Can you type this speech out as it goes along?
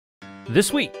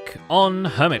This week on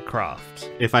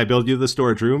Hermitcraft. If I build you the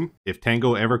storage room, if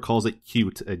Tango ever calls it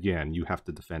cute again, you have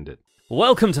to defend it.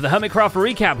 Welcome to the Hermitcraft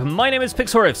recap. My name is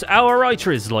Pixorifs, our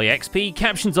writer is LoyXP,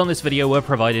 captions on this video were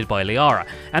provided by Liara,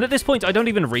 and at this point I don't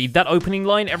even read that opening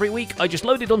line every week, I just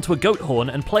load it onto a goat horn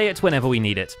and play it whenever we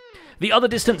need it. The other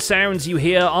distant sounds you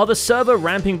hear are the server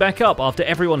ramping back up after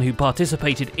everyone who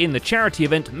participated in the charity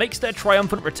event makes their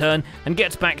triumphant return and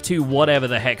gets back to whatever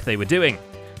the heck they were doing.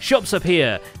 Shops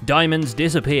appear, diamonds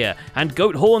disappear, and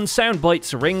goat horn sound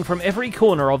bites ring from every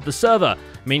corner of the server,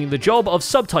 meaning the job of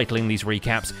subtitling these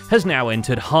recaps has now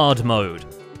entered hard mode.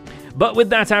 But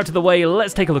with that out of the way,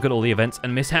 let's take a look at all the events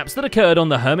and mishaps that occurred on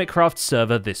the Hermitcraft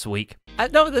server this week.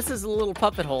 No, this is a little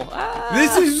puppet hole.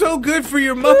 This is so good for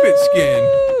your Muppet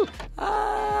skin.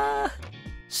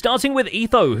 Starting with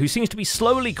Etho, who seems to be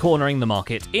slowly cornering the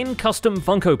market in custom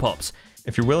Funko Pops.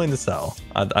 If you're willing to sell,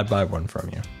 I'd buy one from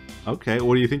you. Okay,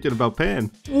 what are you thinking about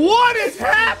paying? What is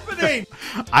happening?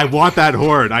 I want that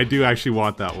horn. I do actually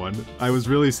want that one. I was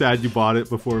really sad you bought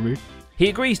it before me. He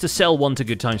agrees to sell one to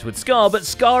Good Times with Scar, but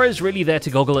Scar is really there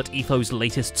to goggle at Etho's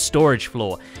latest storage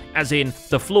floor. As in,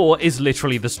 the floor is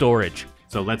literally the storage.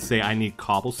 So let's say I need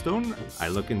cobblestone. I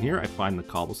look in here, I find the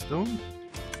cobblestone.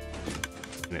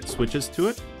 And it switches to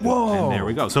it. Whoa! And there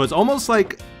we go. So it's almost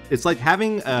like, it's like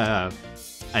having a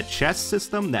chess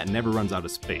system that never runs out of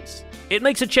space. It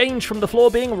makes a change from the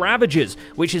floor being Ravagers,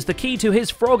 which is the key to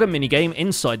his Frogger minigame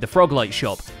inside the Froglight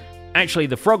shop. Actually,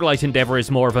 the Froglight endeavor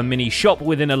is more of a mini shop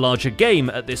within a larger game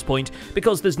at this point,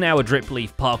 because there's now a drip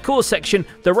leaf parkour section,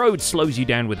 the road slows you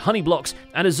down with honey blocks,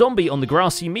 and a zombie on the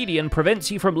grassy median prevents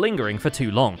you from lingering for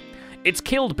too long. It's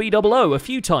killed BOO a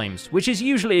few times, which is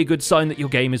usually a good sign that your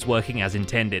game is working as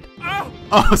intended.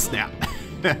 Oh snap.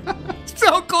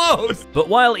 So close! But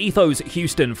while Etho's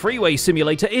Houston Freeway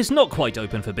Simulator is not quite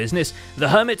open for business, the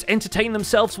Hermits entertain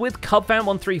themselves with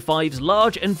Cubfan135's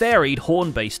large and varied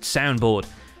horn-based soundboard.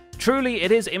 Truly,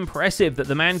 it is impressive that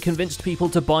the man convinced people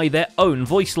to buy their own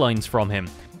voice lines from him.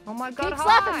 Oh my god, Keep hi!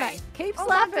 slapping me! Keep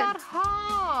slapping! Oh my god,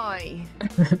 hi!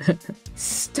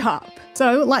 Stop.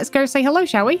 So, let's go say hello,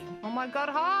 shall we? Oh my god,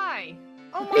 hi!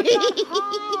 Oh my god,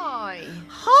 hi!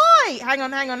 Hi! Hang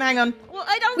on. Well,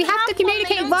 I don't We have to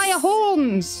communicate via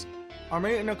horns! I'm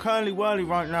eating a curly whirly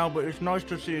right now, but it's nice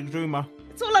to see Exuma.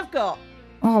 That's all I've got.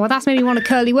 Oh, well, that's made me want a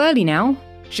curly whirly now.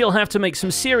 She'll have to make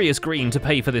some serious green to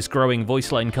pay for this growing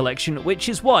voice line collection, which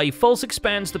is why False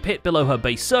expands the pit below her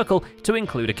base circle to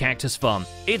include a cactus farm.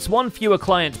 It's one fewer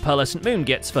client Pearlescent Moon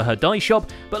gets for her dye shop,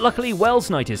 but luckily Wells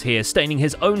Knight is here staining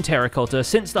his own terracotta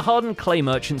since the hardened clay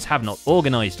merchants have not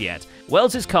organised yet.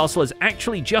 Wells's castle is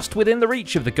actually just within the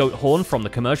reach of the goat horn from the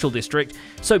commercial district,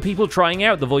 so people trying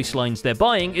out the voice lines they're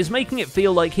buying is making it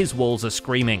feel like his walls are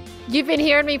screaming. You've been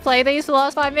hearing me play these for the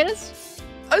last 5 minutes?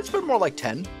 It's been more like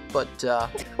 10, but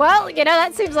Well, you know,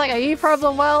 that seems like a you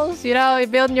problem, Wells. You know, you're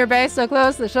building your base so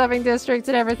close to the shopping districts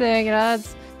and everything, you know,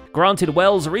 it's... Granted,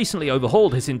 Wells recently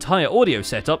overhauled his entire audio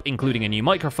setup, including a new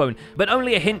microphone, but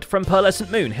only a hint from Pearlescent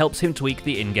Moon helps him tweak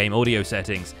the in-game audio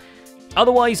settings.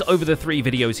 Otherwise, over the 3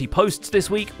 videos he posts this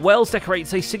week, Wells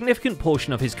decorates a significant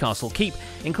portion of his castle keep,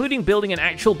 including building an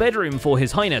actual bedroom for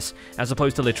his highness, as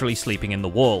opposed to literally sleeping in the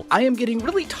wall. I am getting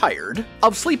really tired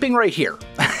of sleeping right here.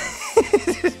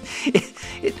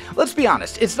 Let's be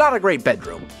honest, it's not a great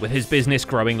bedroom. With his business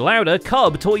growing louder,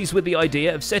 Cub toys with the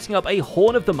idea of setting up a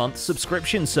Horn of the Month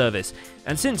subscription service,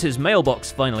 and since his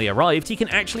mailbox finally arrived, he can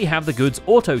actually have the goods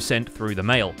auto-sent through the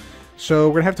mail. So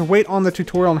we're gonna have to wait on the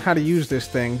tutorial on how to use this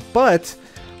thing, but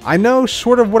I know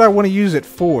sort of what I want to use it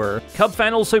for.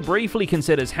 Cubfan also briefly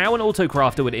considers how an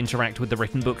autocrafter would interact with the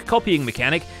written book copying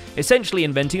mechanic, essentially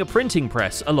inventing a printing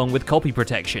press along with copy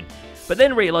protection. But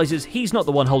then realizes he's not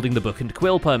the one holding the book and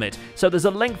quill permit, so there's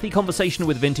a lengthy conversation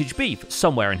with Vintage Beef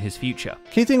somewhere in his future.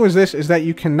 Key thing was this, is that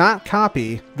you cannot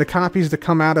copy the copies that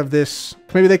come out of this.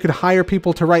 Maybe they could hire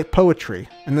people to write poetry,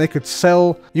 and they could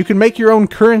sell, you can make your own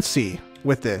currency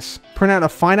with this. Print out a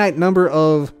finite number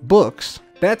of books.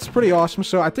 That's pretty awesome,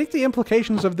 so I think the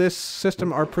implications of this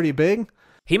system are pretty big.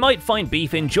 He might find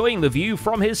Beef enjoying the view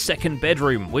from his second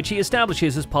bedroom, which he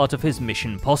establishes as part of his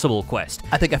Mission Possible quest.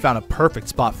 I think I found a perfect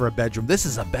spot for a bedroom. This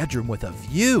is a bedroom with a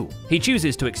view. He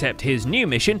chooses to accept his new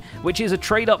mission, which is a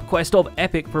trade-up quest of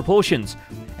epic proportions.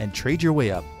 And trade your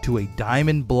way up to a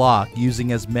diamond block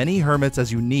using as many hermits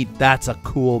as you need. That's a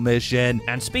cool mission.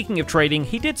 And speaking of trading,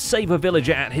 he did save a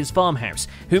villager at his farmhouse,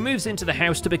 who moves into the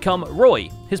house to become Roy,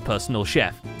 his personal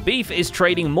chef. Beef is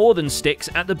trading more than sticks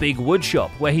at the big wood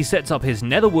shop, where he sets up his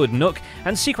netherwood nook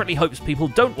and secretly hopes people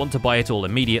don't want to buy it all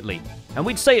immediately. And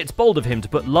we'd say it's bold of him to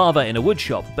put lava in a wood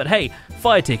shop, but hey,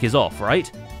 fire tick is off,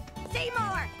 right?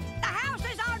 Seymour, the house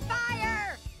is on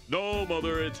fire! No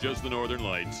mother, it's just the Northern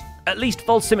Lights. At least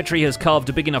False Symmetry has carved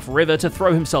a big enough river to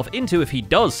throw himself into if he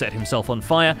does set himself on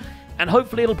fire, and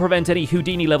hopefully it'll prevent any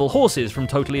Houdini-level horses from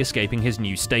totally escaping his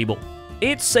new stable.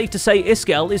 It's safe to say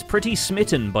Iskall is pretty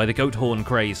smitten by the goat horn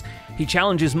craze. He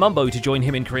challenges Mumbo to join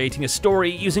him in creating a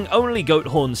story using only goat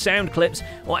horn sound clips,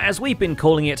 or as we've been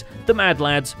calling it, the Mad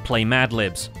Lads play Mad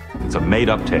Libs. It's a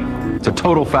made-up tale. It's a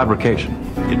total fabrication.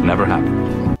 It never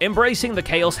happened. Embracing the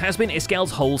chaos has been Iskall's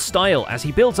whole style as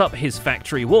he built up his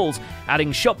factory walls,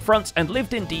 adding shop fronts and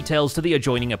lived-in details to the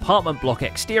adjoining apartment block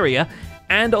exterior,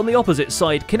 and on the opposite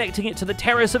side, connecting it to the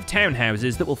terrace of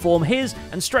townhouses that will form his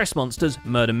and Stress Monster's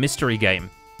murder mystery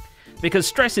game. Because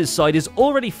Stress's side is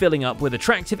already filling up with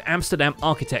attractive Amsterdam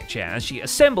architecture as she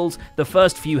assembles the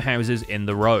first few houses in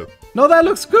the row. No, that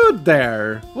looks good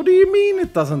there. What do you mean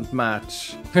it doesn't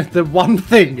match? The one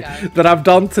thing that I've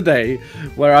done today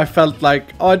where I felt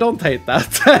like, oh, I don't hate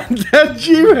that, and then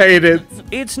you hate it.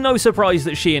 It's no surprise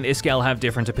that she and Iskall have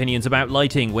different opinions about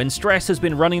lighting when Stress has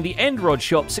been running the End Rod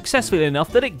shop successfully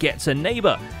enough that it gets a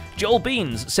neighbour. Joel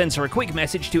Beans sends her a quick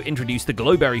message to introduce the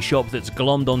Glowberry shop that's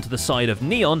glommed onto the side of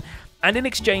Neon, and in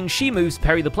exchange she moves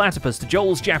Perry the Platypus to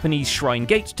Joel's Japanese shrine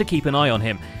gate to keep an eye on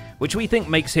him, which we think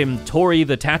makes him Tori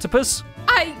the Tatipus.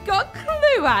 I ain't got a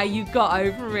clue how you got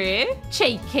over here.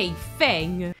 Cheeky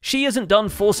thing. She isn't done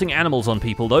forcing animals on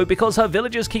people though, because her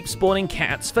villagers keep spawning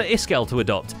cats for Iskall to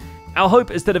adopt. Our hope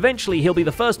is that eventually he'll be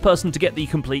the first person to get the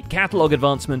complete catalogue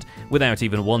advancement without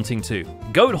even wanting to.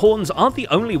 Goat horns aren't the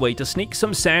only way to sneak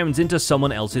some sounds into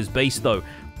someone else's base though.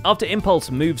 After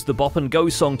Impulse moves the Bop and Go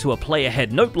song to a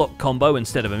play-ahead note block combo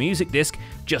instead of a music disc,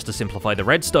 just to simplify the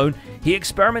redstone, he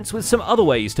experiments with some other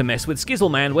ways to mess with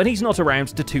Skizzleman when he's not around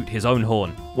to toot his own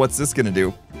horn. What's this gonna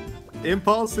do?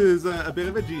 Impulse is a bit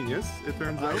of a genius, it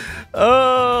turns out.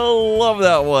 Oh, love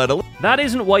that one. That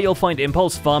isn't why you'll find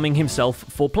Impulse farming himself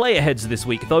for player-heads this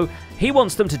week though. He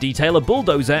wants them to detail a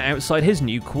bulldozer outside his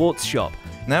new quartz shop.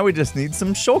 Now we just need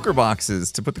some shulker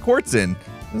boxes to put the quartz in.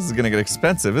 This is gonna get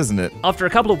expensive, isn't it? After a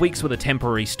couple of weeks with a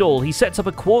temporary stall, he sets up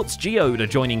a quartz geode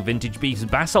adjoining Vintage Beef's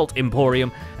Basalt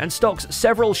Emporium and stocks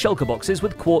several shulker boxes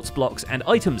with quartz blocks and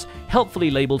items,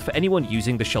 helpfully labelled for anyone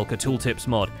using the Shulker Tooltips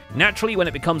mod. Naturally, when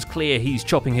it becomes clear he's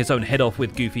chopping his own head off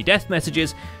with goofy death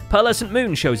messages, Pearlescent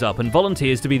Moon shows up and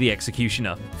volunteers to be the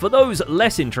executioner. For those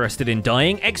less interested in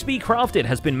dying, XB Crafted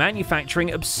has been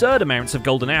manufacturing absurd amounts of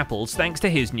golden apples thanks to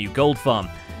his new gold farm.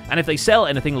 And if they sell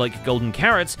anything like golden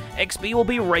carrots, XB will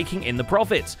be raking in the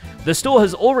profits. The store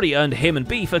has already earned him and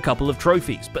Beef a couple of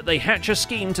trophies, but they hatch a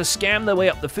scheme to scam their way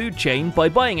up the food chain by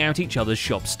buying out each other's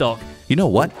shop stock. You know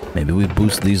what? Maybe we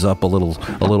boost these up a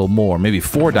little more. Maybe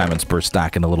 4 diamonds per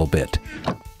stack in a little bit.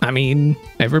 I mean,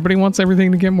 everybody wants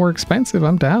everything to get more expensive.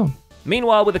 I'm down.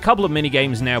 Meanwhile, with a couple of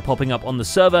minigames now popping up on the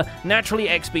server, naturally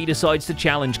XB decides to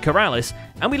challenge Keralis,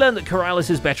 and we learn that Keralis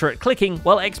is better at clicking,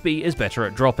 while XB is better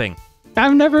at dropping.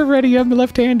 I'm never ready. I'm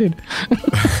left-handed.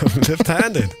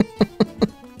 Left-handed?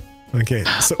 Okay,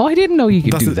 so... Oh, I didn't know you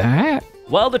could do that.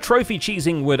 While the trophy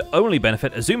cheesing would only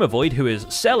benefit Azuma Void, who is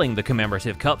selling the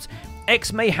commemorative cups,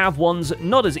 X may have ones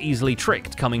not as easily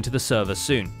tricked coming to the server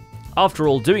soon. After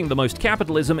all, doing the most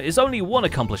capitalism is only one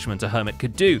accomplishment a hermit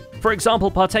could do. For example,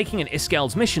 partaking in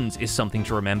Iskall's missions is something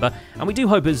to remember, and we do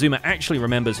hope Azuma actually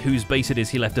remembers whose base it is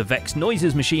he left a Vex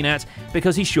Noises machine at,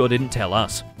 because he sure didn't tell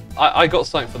us. I got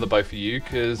something for the both of you,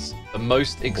 because the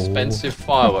most expensive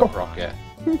firework rocket.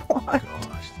 What?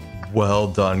 Well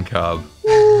done, Cub.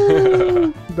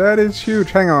 That is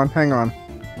huge. Hang on.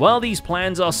 While these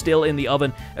plans are still in the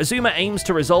oven, Azuma aims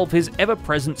to resolve his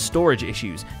ever-present storage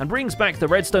issues and brings back the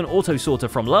redstone auto sorter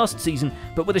from last season,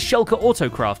 but with a Shulker auto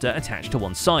crafter attached to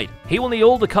one side. He will need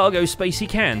all the cargo space he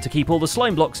can to keep all the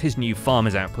slime blocks his new farm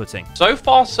is outputting. So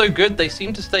far so good, they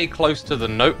seem to stay close to the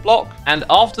note block, and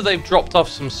after they've dropped off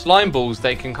some slime balls,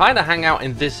 they can kind of hang out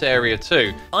in this area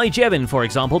too. Jevin, for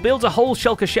example, builds a whole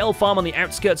Shulker shell farm on the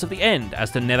outskirts of the end, as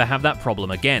to never have that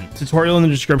problem again. Tutorial in the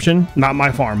description, not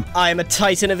my farm. I'm a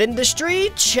titan of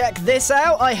industry. Check this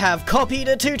out. I have copied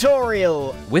a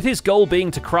tutorial. With his goal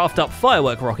being to craft up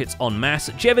firework rockets en masse,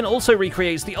 Jevin also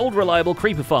recreates the old reliable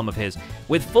creeper farm of his,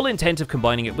 with full intent of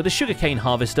combining it with a sugarcane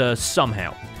harvester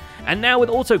somehow. And now with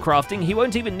auto-crafting, he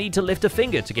won't even need to lift a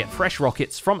finger to get fresh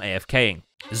rockets from AFKing.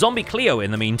 Zombie Cleo,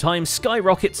 in the meantime,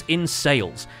 skyrockets in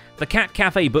sales. The Cat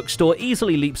Cafe bookstore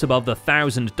easily leaps above the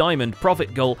 1,000 diamond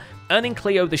profit goal, earning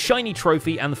Cleo the shiny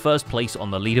trophy and the first place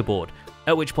on the leaderboard.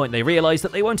 At which point they realise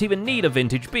that they won't even need a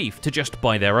Vintage Beef to just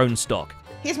buy their own stock.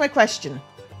 Here's my question.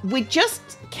 We're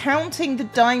just counting the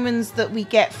diamonds that we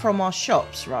get from our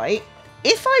shops, right?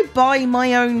 If I buy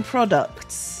my own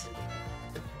products,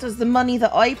 does the money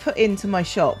that I put into my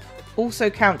shop also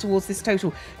count towards this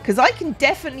total? Because I can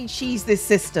definitely cheese this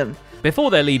system.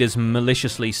 Before their leader's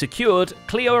maliciously secured,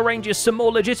 Cleo arranges some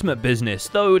more legitimate business,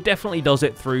 though definitely does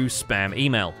it through spam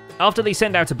email. After they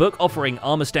send out a book offering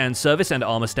armor stand service and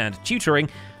armor stand tutoring,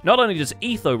 not only does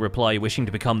Etho reply wishing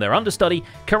to become their understudy,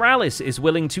 Keralis is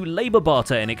willing to labor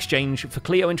barter in exchange for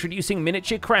Cleo introducing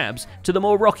miniature crabs to the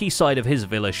more rocky side of his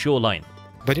villa shoreline.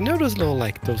 But you know those little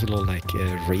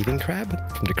raving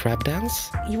crab from the crab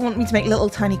dance? You want me to make little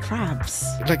tiny crabs?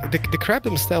 Like the crab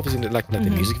themselves in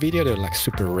the music video, they're like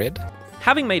super red.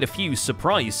 Having made a few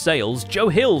surprise sales, Joe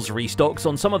Hills restocks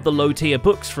on some of the low-tier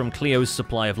books from Cleo's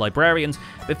supply of librarians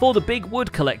before the Big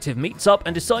Wood Collective meets up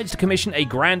and decides to commission a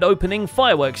grand opening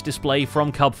fireworks display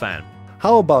from Cubfan.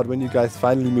 How about when you guys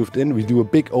finally moved in, we do a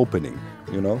big opening,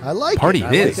 you know? I like Party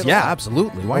it. Is, yeah,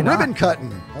 absolutely. Why not? Ribbon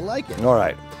cutting. I like it. All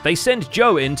right. They send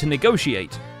Joe in to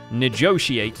negotiate,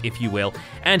 if you will,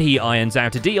 and he irons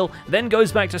out a deal, then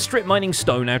goes back to strip mining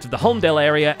stone out of the Holmdel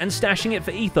area and stashing it for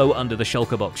Etho under the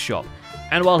Shulkerbox shop.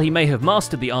 And while he may have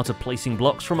mastered the art of placing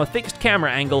blocks from a fixed camera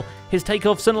angle, his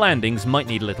takeoffs and landings might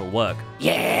need a little work.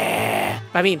 Yeah!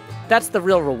 I mean, that's the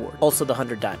real reward. Also the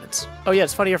 100 diamonds. Oh yeah,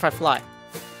 it's funnier if I fly.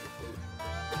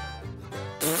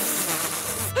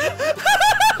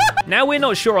 Now, we're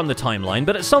not sure on the timeline,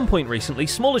 but at some point recently,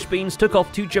 Smallish Beans took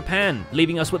off to Japan,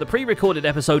 leaving us with a pre-recorded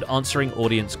episode answering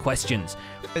audience questions.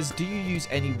 Do you use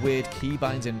any weird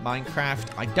keybinds in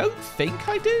Minecraft? I don't think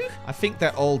I do. I think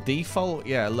they're all default.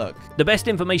 Yeah, look. The best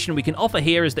information we can offer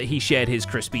here is that he shared his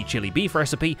crispy chili beef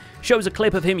recipe, shows a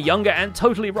clip of him younger and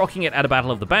totally rocking it at a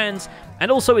Battle of the Bands, and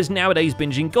also is nowadays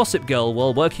binging Gossip Girl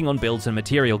while working on builds and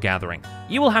material gathering.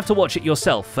 You will have to watch it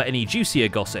yourself for any juicier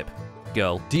gossip.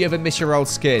 Girl. Do you ever miss your old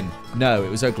skin? No, it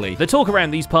was ugly. The talk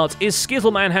around these parts is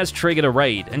Skizzleman has triggered a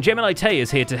raid, and Gemini Tay is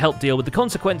here to help deal with the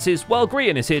consequences, while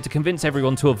Grian is here to convince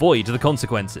everyone to avoid the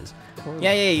consequences.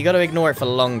 Yeah, you gotta ignore it for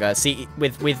longer. See,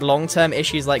 with long-term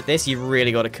issues like this, you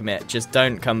really gotta commit. Just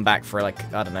don't come back for,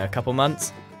 like, I don't know, a couple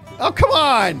months. Oh, come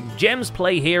on! Gem's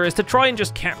play here is to try and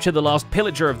just capture the last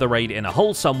pillager of the raid in a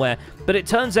hole somewhere, but it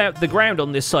turns out the ground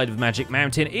on this side of Magic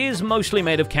Mountain is mostly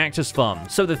made of cactus farm,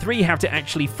 so the three have to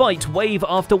actually fight wave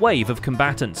after wave of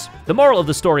combatants. The moral of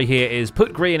the story here is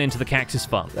put Grian into the cactus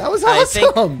farm. That was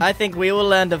awesome! I think we all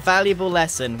learned a valuable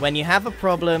lesson. When you have a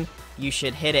problem, you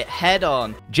should hit it head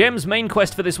on. Gem's main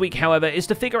quest for this week, however, is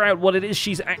to figure out what it is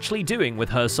she's actually doing with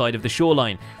her side of the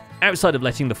shoreline, outside of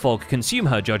letting the fog consume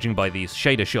her, judging by these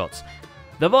shader shots.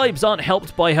 The vibes aren't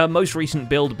helped by her most recent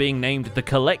build being named the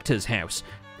Collector's House.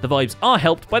 The vibes are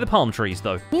helped by the palm trees,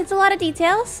 though. Needs a lot of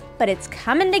details, but it's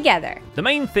coming together. The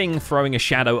main thing throwing a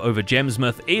shadow over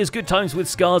Gemsmouth is Good Times with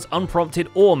Scar's unprompted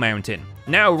ore mountain,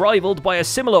 now rivaled by a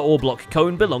similar ore block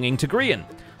cone belonging to Grian.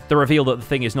 The reveal that the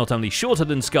thing is not only shorter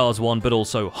than Scar's one, but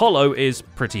also hollow is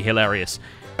pretty hilarious.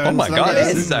 Oh my god,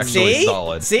 this is actually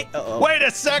solid. See? Wait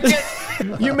a second!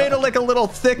 You made a little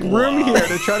thick room here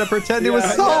to try to pretend it was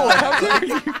solid. How dare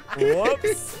you?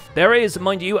 Whoops. There is,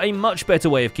 mind you, a much better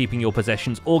way of keeping your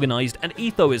possessions organized, and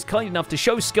Etho is kind enough to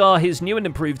show Scar his new and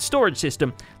improved storage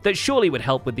system that surely would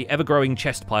help with the ever-growing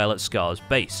chest pile at Scar's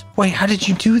base. Wait, how did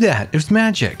you do that? It was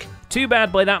magic. Too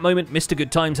bad by that moment, Mr.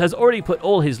 Good Times has already put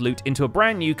all his loot into a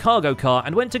brand new cargo car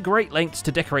and went to great lengths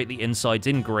to decorate the insides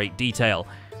in great detail.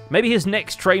 Maybe his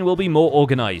next train will be more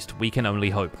organized, we can only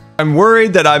hope. I'm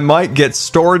worried that I might get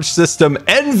storage system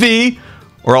envy,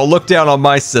 or I'll look down on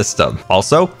my system.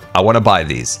 Also, I want to buy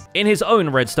these. In his own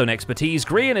redstone expertise,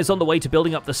 Grian is on the way to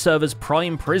building up the server's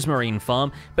prime prismarine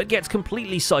farm, but gets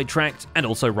completely sidetracked and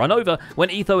also run over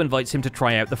when Etho invites him to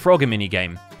try out the Frogger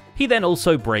minigame. He then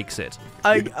also breaks it.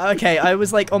 Okay, I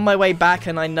was like on my way back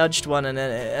and I nudged one and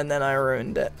then I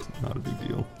ruined it. Not a big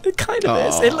deal. It kind of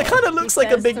is. It kind of looks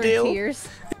like a big deal. Tears.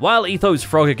 While Etho's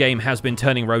Frogger game has been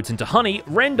turning roads into honey,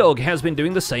 Rendog has been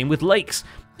doing the same with lakes.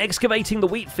 Excavating the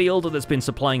wheat field that's been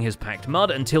supplying his packed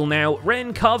mud until now,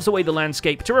 Ren carves away the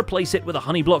landscape to replace it with a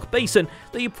honey block basin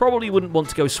that you probably wouldn't want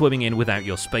to go swimming in without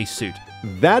your spacesuit.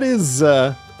 That's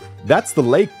the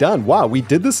lake done. Wow, we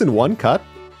did this in one cut?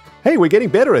 Hey, we're getting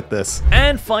better at this.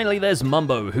 And finally there's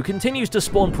Mumbo, who continues to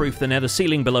spawn-proof the nether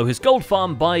ceiling below his gold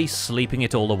farm by sleeping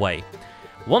it all away.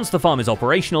 Once the farm is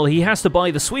operational, he has to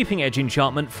buy the Sweeping Edge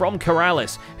enchantment from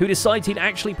Keralis, who decides he'd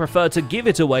actually prefer to give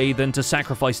it away than to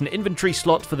sacrifice an inventory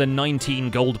slot for the 19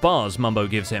 gold bars Mumbo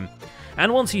gives him.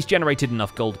 And once he's generated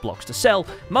enough gold blocks to sell,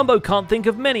 Mumbo can't think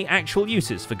of many actual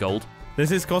uses for gold. This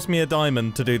has cost me a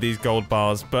diamond to do these gold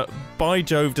bars, but by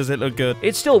Jove does it look good.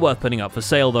 It's still worth putting up for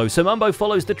sale though, so Mumbo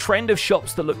follows the trend of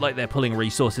shops that look like they're pulling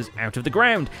resources out of the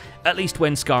ground, at least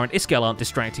when Scar and Iskel aren't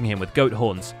distracting him with goat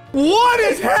horns. What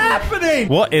is happening?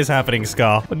 What is happening,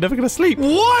 Scar? I'm never gonna sleep.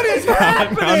 What is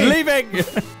happening? I'm leaving!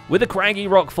 With a craggy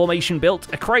rock formation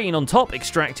built, a crane on top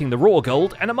extracting the raw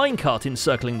gold, and a minecart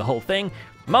encircling the whole thing,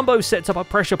 Mumbo sets up a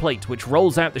pressure plate which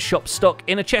rolls out the shop's stock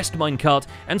in a chest minecart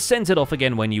and sends it off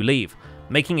again when you leave,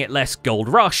 making it less gold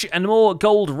rush and more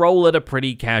gold roll at a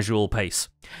pretty casual pace.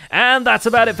 And that's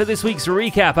about it for this week's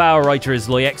recap. Our writer is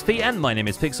LoyXP and my name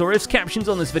is Pixelriffs. Captions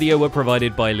on this video were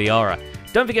provided by Liara.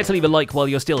 Don't forget to leave a like while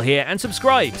you're still here and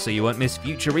subscribe so you won't miss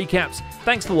future recaps.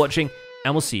 Thanks for watching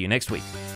and we'll see you next week.